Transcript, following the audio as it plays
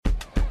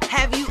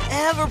Have you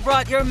ever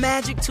brought your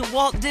magic to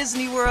Walt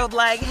Disney World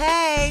like,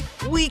 hey,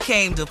 we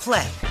came to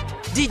play?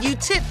 Did you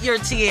tip your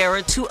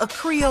tiara to a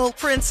Creole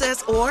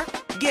princess or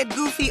get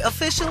goofy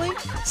officially?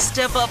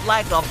 Step up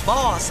like a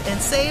boss and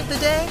save the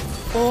day?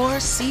 Or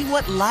see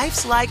what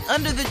life's like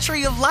under the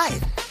tree of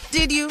life?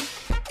 Did you?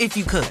 If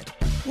you could.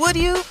 Would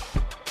you?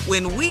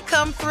 When we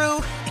come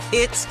through,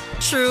 it's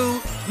true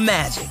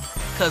magic.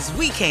 'Cause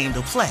we came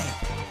to play.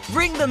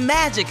 Bring the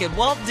magic at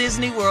Walt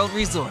Disney World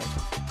Resort.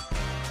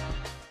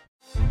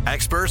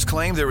 Experts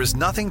claim there is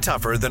nothing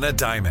tougher than a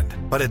diamond.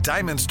 But at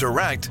Diamonds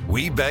Direct,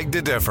 we beg to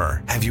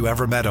differ. Have you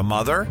ever met a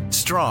mother?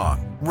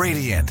 Strong,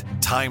 radiant,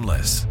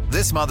 timeless.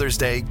 This Mother's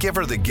Day, give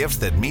her the gift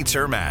that meets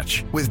her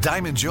match. With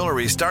diamond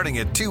jewelry starting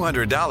at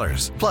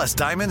 $200. Plus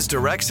Diamonds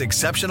Direct's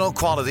exceptional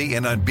quality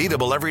and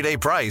unbeatable everyday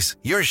price,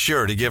 you're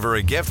sure to give her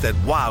a gift that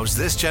wows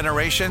this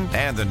generation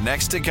and the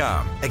next to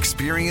come.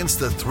 Experience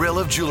the thrill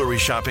of jewelry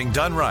shopping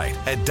done right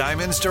at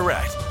Diamonds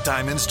Direct.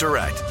 Diamonds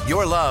Direct.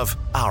 Your love,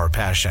 our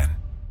passion.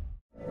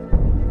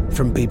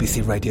 From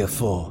BBC Radio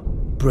 4,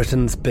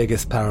 Britain's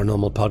biggest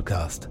paranormal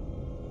podcast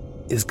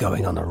is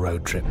going on a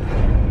road trip.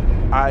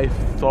 I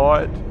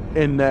thought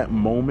in that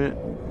moment,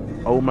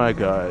 oh my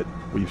God,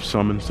 we've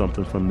summoned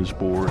something from this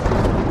board.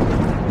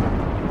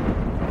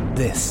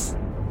 This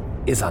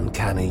is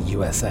Uncanny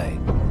USA.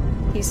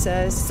 He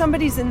says,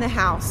 somebody's in the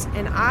house,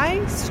 and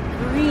I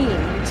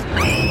screamed.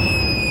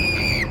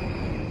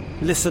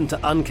 Listen to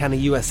Uncanny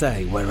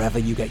USA wherever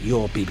you get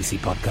your BBC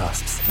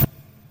podcasts,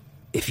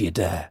 if you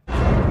dare.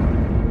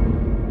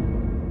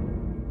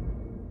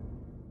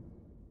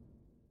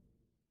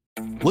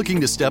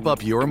 Looking to step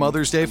up your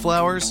Mother's Day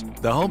flowers?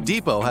 The Home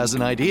Depot has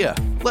an idea.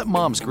 Let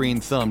Mom's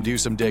green thumb do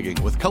some digging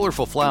with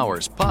colorful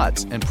flowers,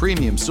 pots, and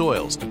premium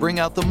soils to bring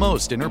out the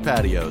most in her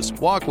patios,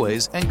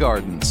 walkways, and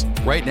gardens.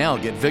 Right now,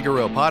 get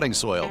Vigoro potting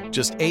soil,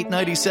 just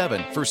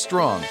 $8.97 for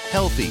strong,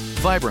 healthy,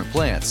 vibrant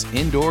plants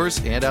indoors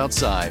and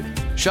outside.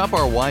 Shop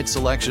our wide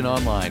selection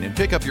online and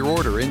pick up your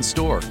order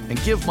in-store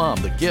and give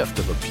Mom the gift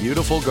of a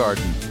beautiful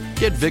garden.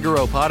 Get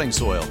Vigoro potting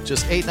soil,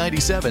 just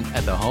 $8.97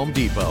 at the Home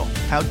Depot.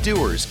 How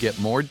doers get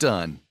more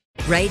done.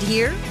 Right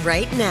here,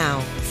 right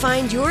now.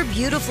 Find your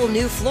beautiful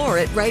new floor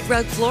at Right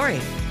Rug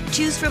Flooring.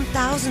 Choose from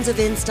thousands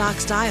of in-stock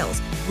styles,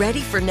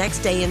 ready for next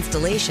day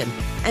installation,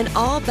 and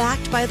all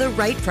backed by the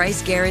right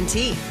price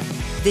guarantee.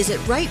 Visit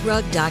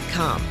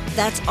rightrug.com.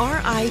 That's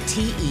RITERUG.com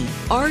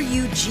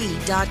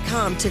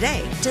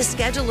today to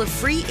schedule a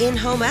free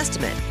in-home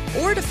estimate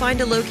or to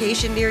find a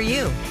location near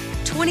you.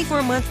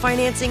 24-month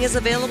financing is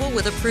available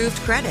with approved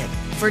credit.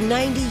 For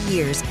 90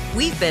 years,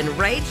 we've been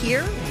right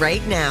here,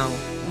 right now.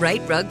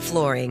 Right Rug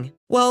Flooring.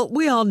 Well,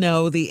 we all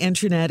know the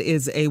internet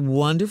is a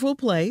wonderful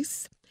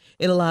place.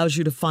 It allows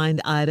you to find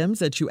items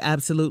that you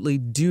absolutely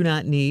do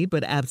not need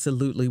but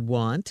absolutely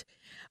want.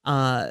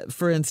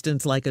 For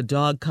instance, like a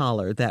dog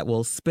collar that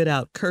will spit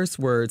out curse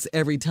words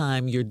every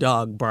time your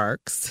dog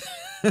barks.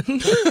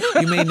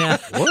 You may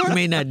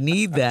not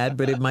need that,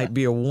 but it might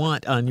be a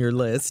want on your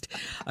list.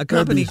 A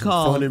company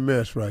called funny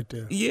mess right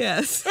there.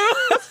 Yes.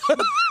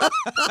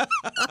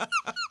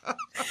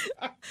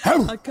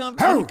 A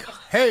company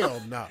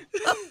hell no.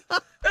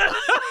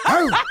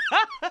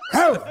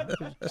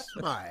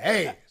 My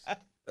ass.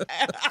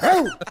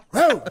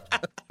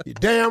 You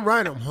damn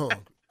right I'm hungry.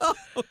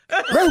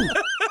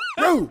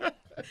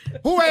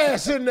 Who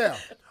ass in there?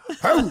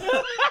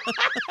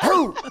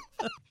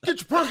 Get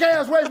your punk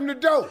ass away from the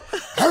door.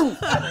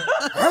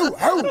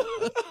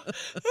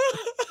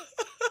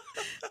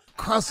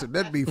 Cussing,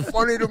 that'd be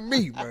funny to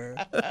me,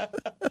 man.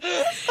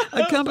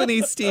 A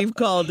company, Steve,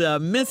 called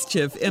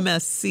Mischief,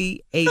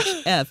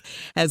 MSCHF,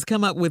 has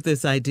come up with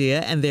this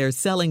idea, and they're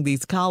selling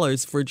these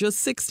collars for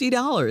just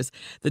 $60.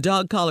 The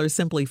dog collar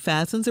simply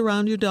fastens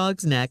around your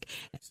dog's neck,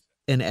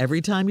 and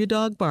every time your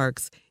dog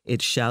barks,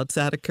 it shouts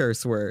out a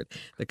curse word.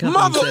 The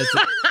company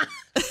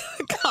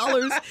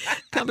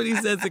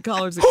says the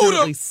collars are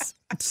currently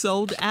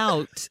sold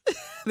out.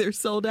 They're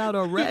sold out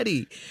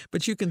already,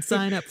 but you can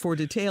sign up for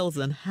details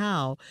on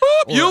how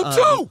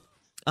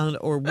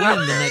or when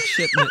the next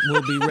shipment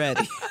will be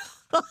ready.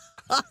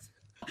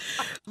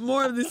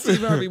 More of the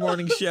Steve Harvey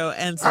Morning Show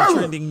and some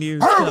trending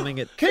news coming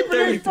at keeping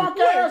these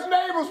funk-ass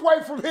neighbors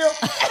away from here.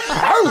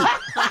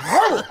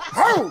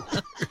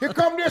 Here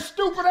come this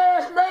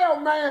stupid-ass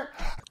mailman.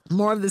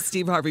 More of the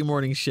Steve Harvey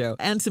Morning Show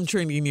and some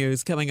trending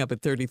news coming up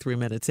at 33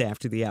 minutes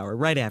after the hour,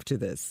 right after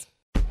this.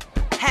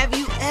 Have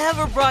you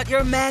ever brought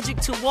your magic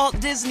to Walt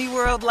Disney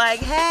World like,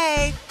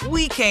 hey,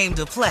 we came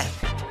to play?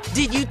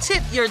 Did you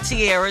tip your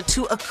tiara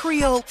to a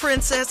Creole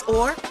princess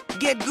or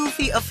get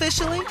goofy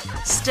officially?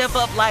 Step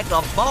up like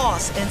a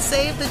boss and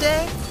save the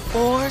day?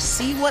 Or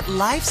see what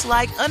life's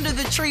like under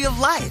the tree of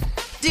life?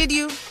 Did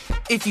you?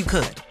 If you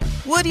could.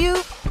 Would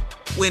you?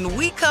 When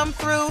we come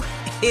through,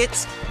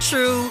 it's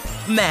true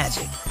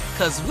magic.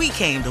 'Cause we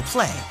came to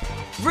play.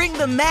 Bring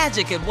the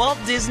magic at Walt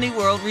Disney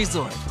World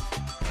Resort.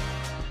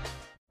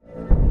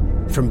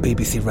 From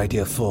BBC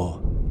Radio 4,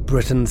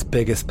 Britain's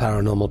biggest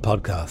paranormal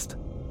podcast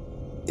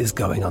is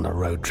going on a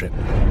road trip.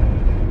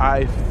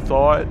 I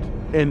thought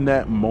in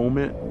that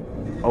moment,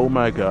 oh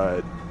my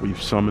God,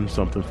 we've summoned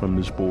something from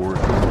this board.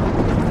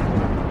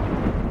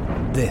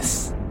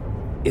 This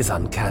is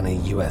Uncanny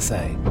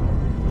USA.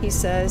 He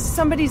says,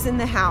 somebody's in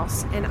the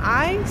house, and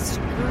I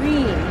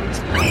screamed.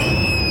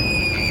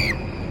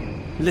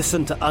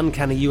 Listen to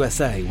Uncanny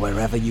USA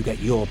wherever you get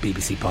your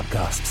BBC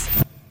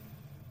podcasts,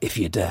 if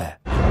you dare.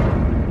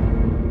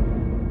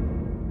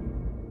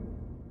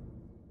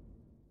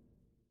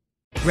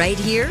 Right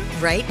here,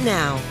 right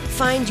now.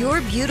 Find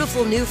your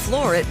beautiful new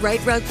floor at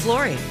Right Rug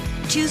Flooring.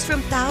 Choose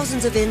from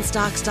thousands of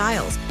in-stock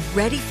styles,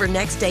 ready for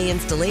next day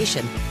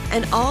installation,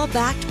 and all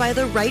backed by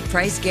the right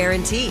price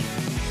guarantee.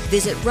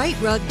 Visit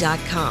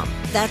rightrug.com.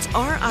 That's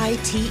RITERUG.com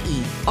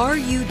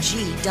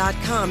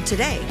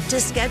today to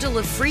schedule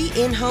a free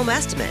in-home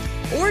estimate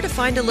or to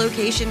find a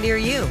location near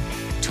you.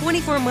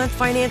 24-month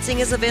financing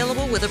is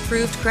available with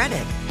approved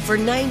credit. For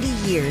 90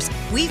 years,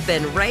 we've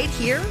been right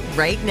here,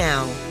 right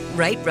now.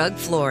 Right Rug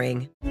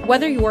Flooring.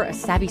 Whether you're a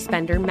savvy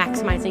spender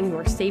maximizing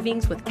your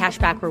savings with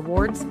cashback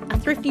rewards, a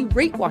thrifty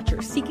rate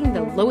watcher seeking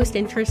the lowest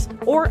interest,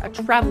 or a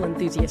travel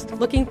enthusiast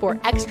looking for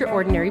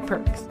extraordinary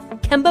perks,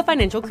 Kemba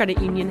Financial Credit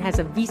Union has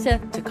a visa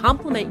to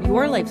complement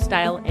your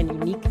lifestyle and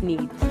unique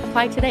needs.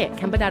 Apply today at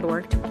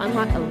Kemba.org to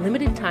unlock a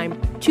limited time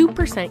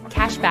 2%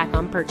 cash back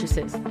on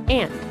purchases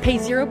and pay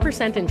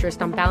 0%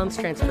 interest on balance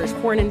transfers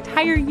for an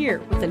entire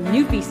year with a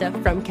new visa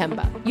from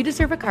Kemba. You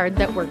deserve a card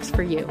that works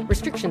for you.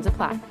 Restrictions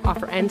apply.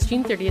 Offer ends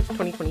June 30th,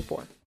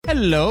 2024.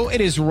 Hello,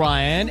 it is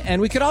Ryan,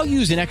 and we could all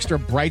use an extra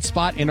bright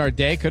spot in our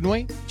day, couldn't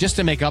we? Just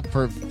to make up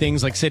for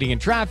things like sitting in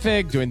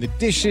traffic, doing the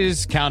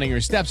dishes, counting your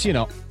steps, you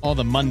know, all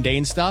the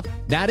mundane stuff.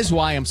 That is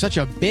why I'm such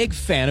a big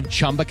fan of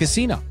Chumba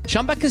Casino.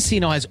 Chumba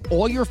Casino has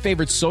all your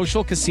favorite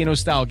social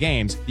casino-style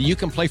games that you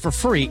can play for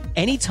free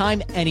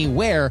anytime,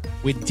 anywhere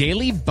with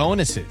daily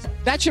bonuses.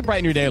 That should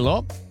brighten your day a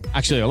little.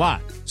 Actually, a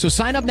lot. So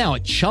sign up now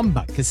at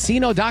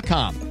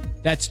ChumbaCasino.com.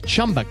 That's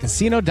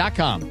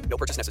ChumbaCasino.com. No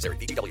purchase necessary.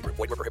 VGW Group.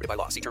 Void where prohibited by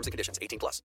law. See terms and conditions. 18+.